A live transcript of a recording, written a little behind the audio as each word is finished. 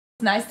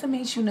Nice to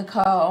meet you,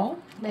 Nicole.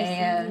 Nice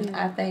and to meet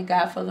you. I thank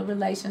God for the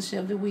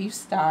relationship that we've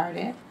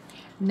started.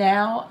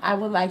 Now, I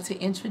would like to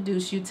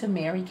introduce you to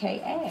Mary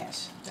Kay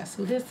Ash. That's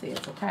who this is,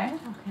 okay?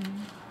 Okay.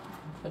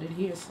 Put it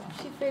here, so.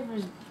 She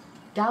favors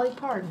Dolly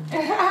Parton.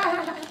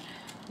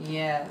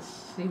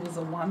 Yes, she was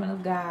a woman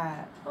of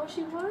God. Oh,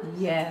 she was?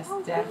 Yes,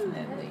 Oh, definitely.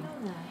 I didn't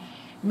know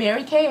that.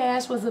 Mary Kay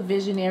Ash was a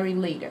visionary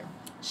leader.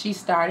 She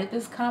started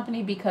this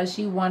company because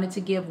she wanted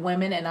to give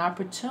women an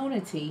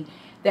opportunity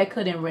that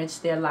could enrich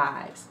their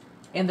lives.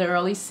 In the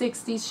early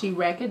 60s, she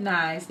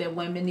recognized that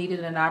women needed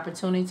an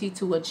opportunity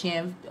to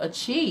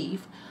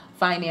achieve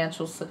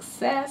financial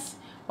success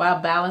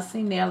while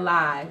balancing their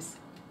lives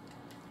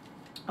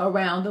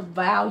around the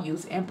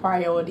values and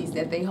priorities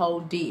that they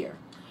hold dear.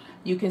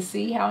 You can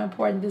see how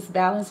important this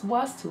balance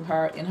was to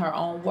her in her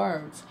own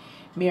words.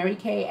 Mary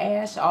Kay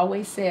Ash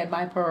always said,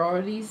 "My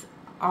priorities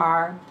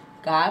are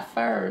God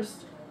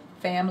first,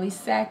 family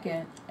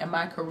second, and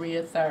my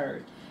career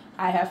third.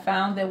 I have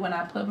found that when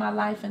I put my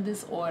life in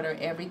this order,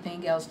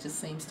 everything else just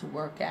seems to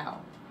work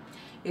out."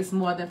 It's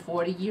more than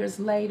 40 years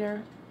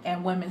later,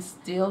 and women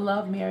still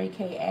love Mary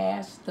Kay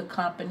Ash, the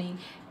company,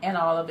 and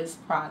all of its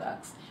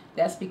products.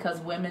 That's because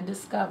women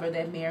discover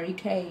that Mary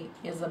Kay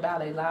is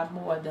about a lot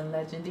more than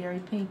legendary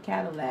pink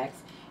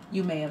Cadillacs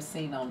you may have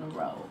seen on the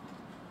road.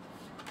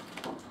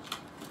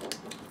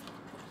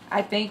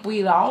 I think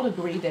we'd all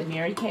agree that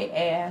Mary Kay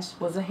Ash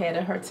was ahead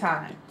of her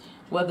time.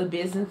 Well, the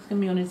business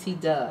community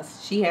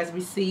does. She has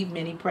received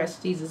many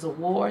prestigious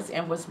awards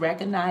and was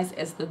recognized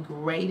as the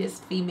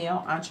greatest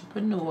female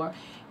entrepreneur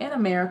in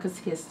America's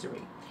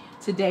history.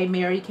 Today,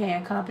 Mary Kay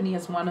 & Company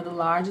is one of the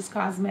largest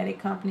cosmetic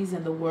companies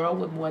in the world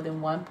with more than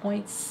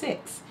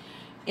 1.6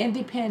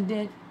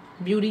 independent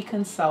beauty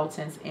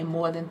consultants in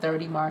more than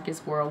 30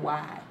 markets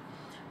worldwide.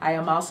 I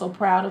am also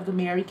proud of the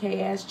Mary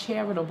Kay Ash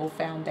Charitable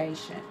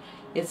Foundation.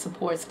 It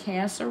supports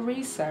cancer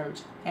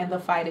research and the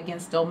fight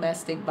against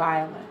domestic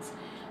violence.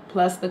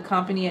 Plus, the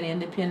company and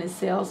independent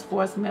sales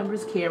force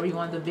members carry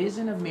on the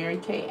vision of Mary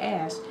Kay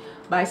Ash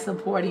by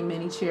supporting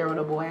many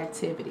charitable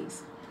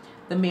activities.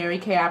 The Mary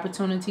Kay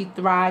opportunity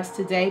thrives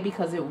today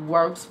because it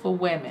works for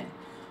women.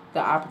 The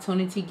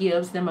opportunity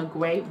gives them a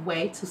great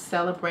way to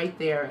celebrate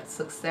their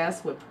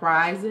success with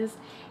prizes.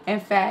 In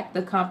fact,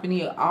 the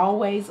company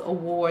always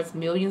awards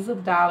millions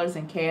of dollars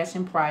in cash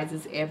and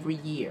prizes every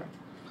year.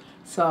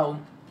 So,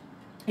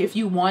 if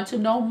you want to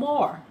know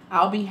more,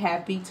 I'll be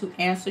happy to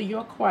answer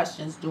your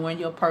questions during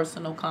your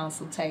personal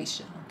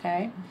consultation,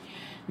 okay?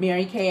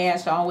 Mary Kay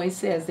Ash always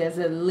says there's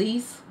at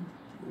least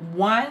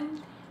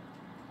one,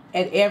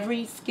 at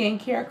every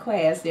skincare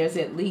class, there's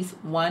at least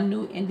one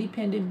new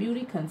independent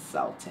beauty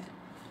consultant.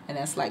 And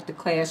that's like the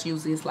class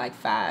usually is like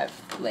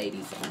 5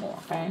 ladies or more,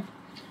 okay?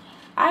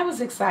 I was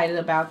excited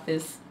about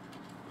this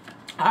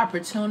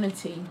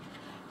opportunity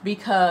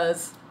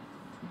because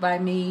by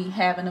me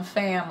having a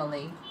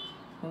family,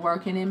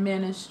 working in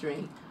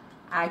ministry,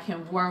 I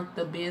can work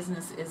the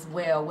business as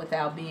well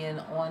without being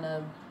on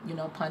a,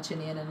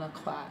 punching in a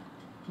clock.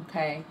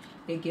 Okay?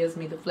 It gives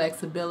me the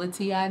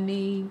flexibility I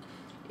need.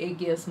 It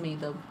gives me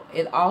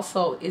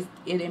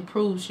it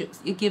improves you.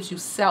 It gives you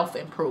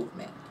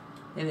self-improvement.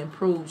 It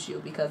improves you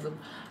because of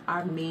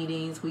our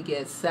meetings. We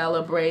get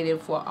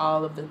celebrated for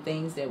all of the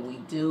things that we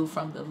do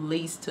from the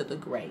least to the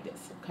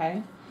greatest.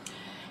 Okay?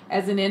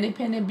 As an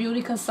independent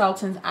beauty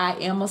consultant, I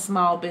am a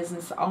small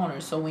business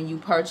owner. So when you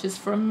purchase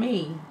from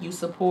me, you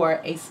support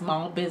a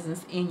small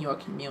business in your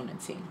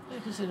community. I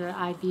consider it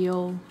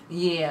ideal.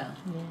 Yeah.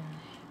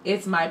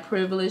 It's my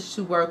privilege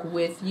to work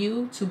with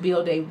you to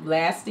build a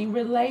lasting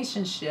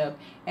relationship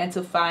and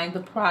to find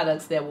the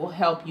products that will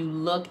help you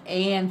look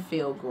and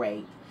feel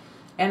great.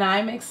 And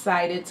I'm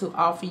excited to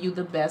offer you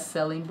the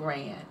best-selling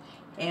brand.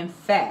 In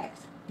fact,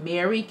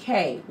 Mary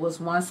Kay was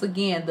once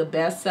again the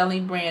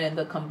best-selling brand in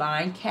the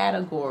combined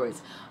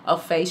categories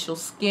of facial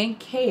skin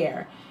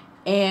care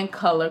and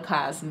color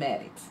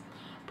cosmetics.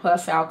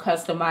 Plus, I'll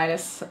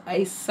customize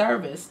a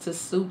service to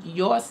suit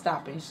your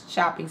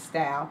shopping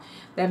style.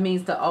 That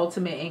means the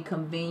ultimate in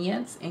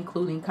convenience,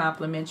 including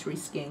complimentary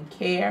skin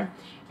care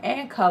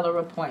and color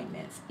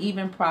appointments,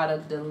 even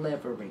product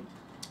delivery.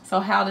 So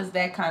how does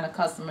that kind of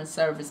customer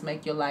service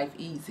make your life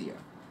easier?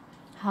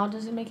 How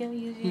does it make it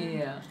easier?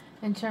 Yeah.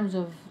 In terms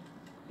of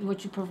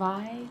what you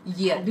provide?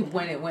 Yeah,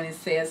 when it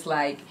says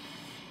like,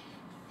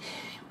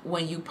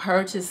 when you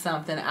purchase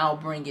something, I'll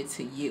bring it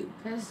to you.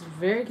 That's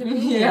very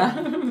convenient.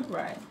 Yeah,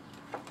 right.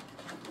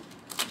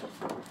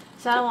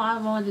 So I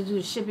wanted to do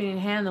the shipping and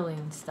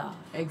handling stuff.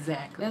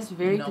 Exactly. That's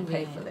very you don't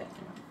convenient. pay for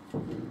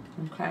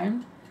that. Okay.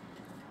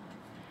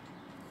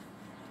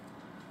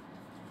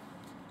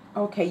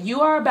 Okay,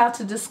 you are about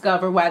to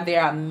discover why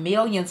there are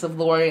millions of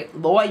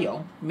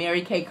loyal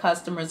Mary Kay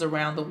customers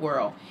around the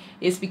world.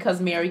 It's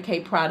because Mary Kay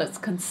products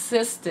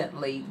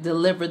consistently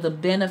deliver the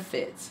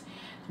benefits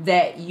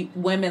that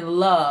women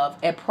love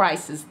at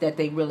prices that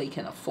they really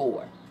can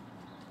afford.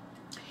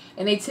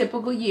 In a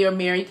typical year,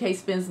 Mary Kay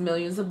spends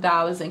millions of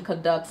dollars and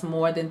conducts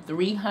more than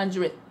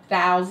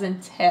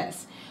 300,000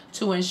 tests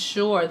to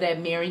ensure that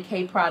Mary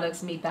Kay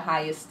products meet the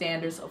highest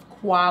standards of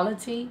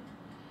quality,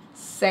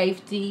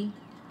 safety,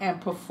 and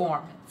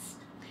performance.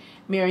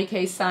 Mary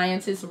Kay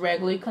scientists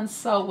regularly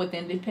consult with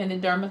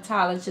independent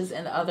dermatologists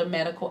and other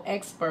medical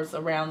experts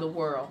around the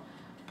world.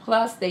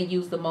 Plus, they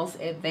use the most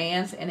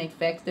advanced and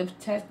effective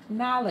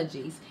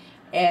technologies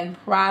and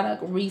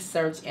product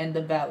research and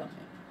development.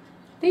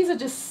 These are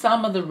just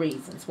some of the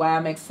reasons why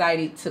I'm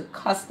excited to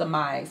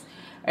customize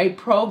a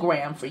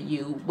program for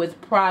you with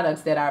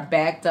products that are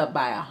backed up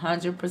by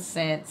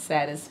 100%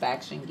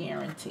 satisfaction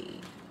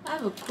guarantee. I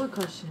have a quick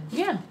question.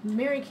 Yeah.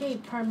 Mary Kay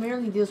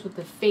primarily deals with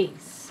the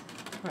face,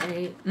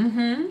 right?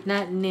 Mm-hmm.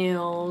 Not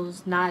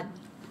nails, not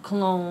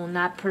cologne,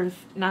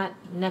 not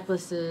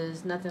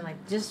necklaces, nothing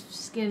like, just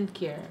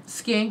skincare.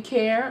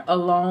 Skincare,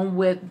 along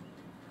with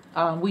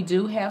we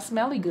do have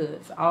smelly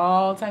goods,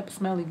 all type of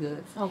smelly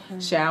goods. Okay.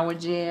 Shower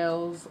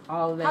gels,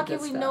 all of that. How can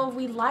good we stuff. know if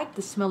we like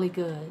the smelly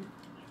good?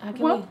 How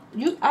can Well,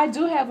 I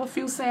do have a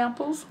few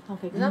samples.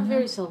 Okay, because I'm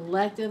very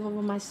selective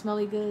over my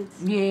smelly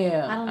goods.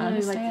 Yeah, I don't know,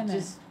 understand like that.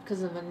 just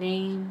because of a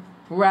name.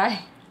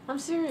 Right. I'm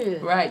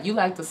serious. Right. You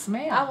like to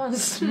smell. I want to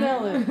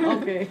smell it.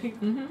 Okay.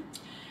 Mm-hmm.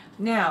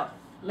 Now,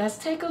 let's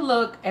take a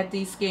look at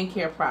these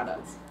skincare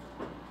products.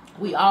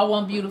 We all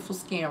want beautiful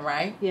skin,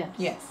 right? Yes.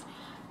 Yes.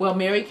 Well,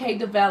 Mary Kay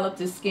developed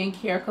this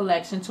skincare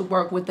collection to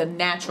work with the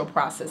natural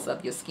process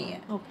of your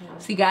skin. Okay.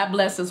 See, God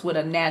bless us with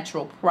a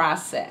natural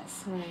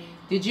process. Right.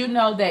 Did you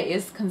know that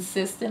it's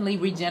consistently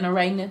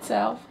regenerating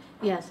itself?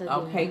 Yes, I did.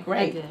 Okay,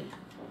 great. I did.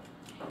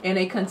 In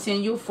a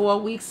continual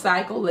 4-week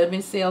cycle,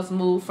 living cells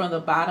move from the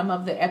bottom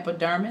of the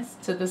epidermis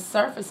to the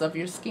surface of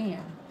your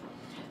skin.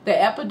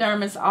 The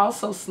epidermis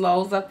also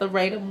slows up the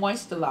rate of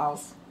moisture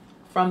loss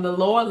from the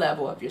lower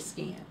level of your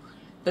skin.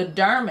 The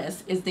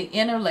dermis is the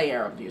inner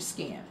layer of your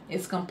skin.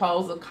 It's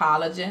composed of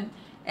collagen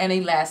and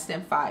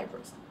elastin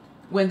fibers.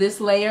 When this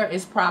layer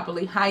is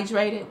properly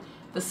hydrated,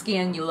 the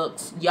skin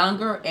looks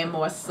younger and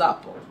more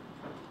supple.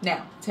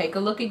 Now, take a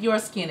look at your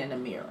skin in the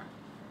mirror.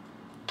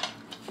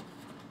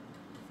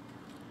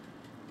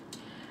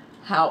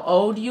 How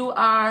old you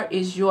are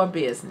is your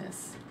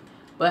business,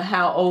 but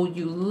how old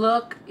you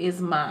look is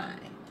mine.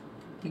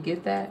 You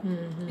get that?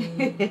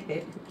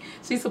 Mm-hmm.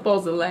 She's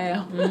supposed to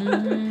laugh.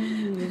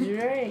 Mm-hmm.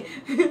 You're right.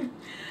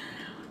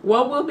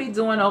 What we'll be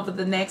doing over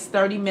the next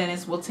 30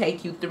 minutes will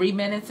take you 3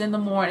 minutes in the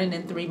morning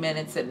and 3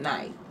 minutes at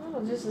night.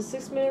 Oh, just a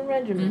 6-minute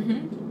regimen.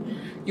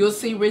 Mm-hmm. You'll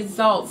see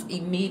results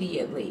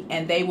immediately,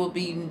 and they will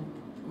be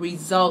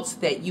results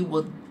that you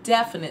will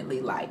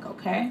definitely like,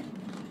 okay?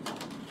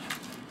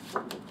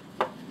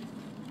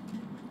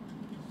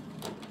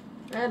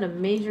 I had a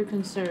major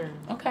concern.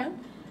 Okay.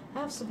 I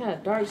have some kind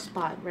of dark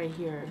spot right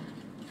here.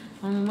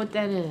 I don't know what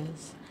that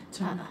is.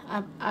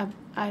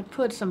 I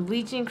put some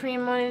bleaching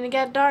cream on it and it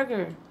got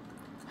darker.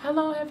 How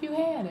long have you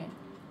had it?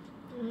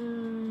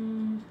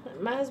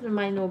 My husband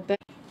might know better.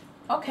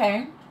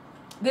 Okay.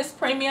 This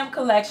premium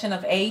collection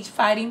of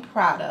age-fighting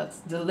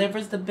products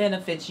delivers the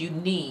benefits you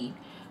need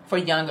for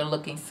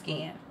younger-looking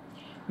skin.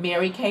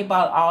 Mary Kay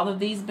bought all of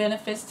these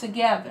benefits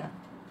together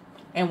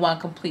in one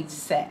complete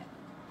set.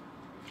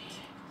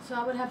 So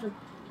I would have to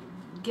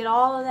get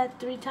all of that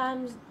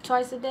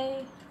twice a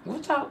day? We'll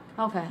talk.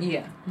 Okay.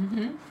 Yeah.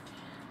 Mm-hmm.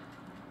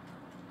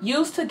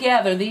 Used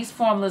together, these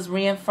formulas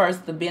reinforce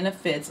the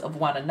benefits of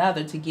one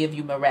another to give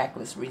you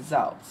miraculous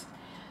results.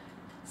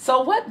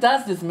 So what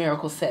does this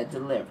miracle set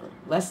deliver?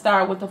 Let's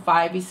start with the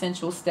 5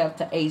 essential steps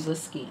to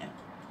ageless skin.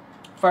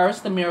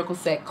 First, the miracle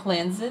set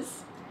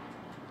cleanses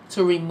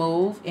to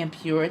remove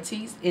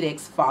impurities. It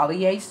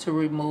exfoliates to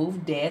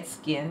remove dead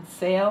skin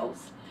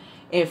cells.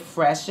 It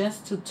freshens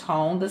to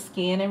tone the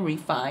skin and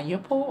refine your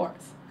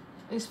pores.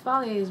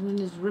 Exfoliate is when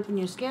it's ripping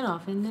your skin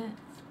off, isn't it?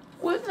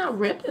 Well, it's not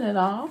ripping it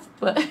off,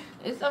 but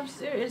I'm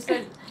serious. It's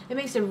like, it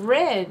makes it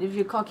red if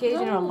you're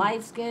Caucasian or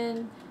light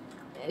skin.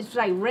 It's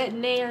like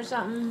retin-A or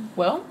something.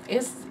 Well,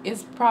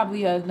 it's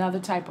probably another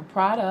type of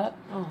product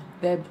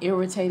that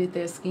irritated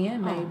their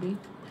skin, maybe.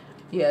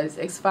 Yes,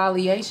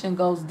 exfoliation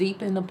goes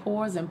deep in the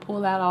pores and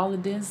pull out all the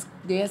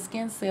dead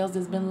skin cells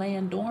that's been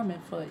laying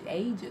dormant for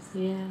ages.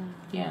 Yeah.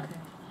 Yeah. Okay.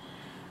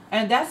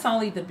 And that's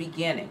only the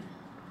beginning.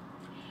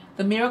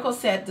 The Miracle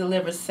Set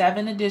delivers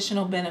 7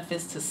 additional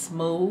benefits to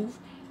smooth,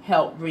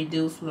 help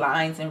reduce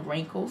lines and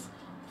wrinkles,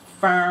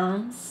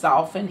 firm,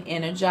 soften,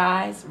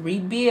 energize,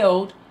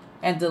 rebuild,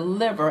 and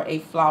deliver a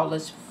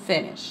flawless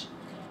finish.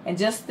 And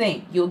just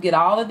think, you'll get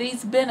all of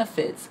these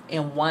benefits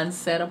in one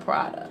set of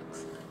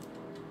products.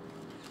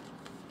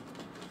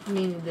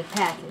 Meaning the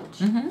package.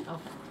 Mm-hmm.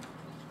 Okay.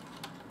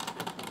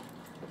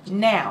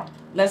 Now,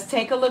 let's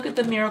take a look at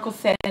the Miracle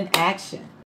Set in action.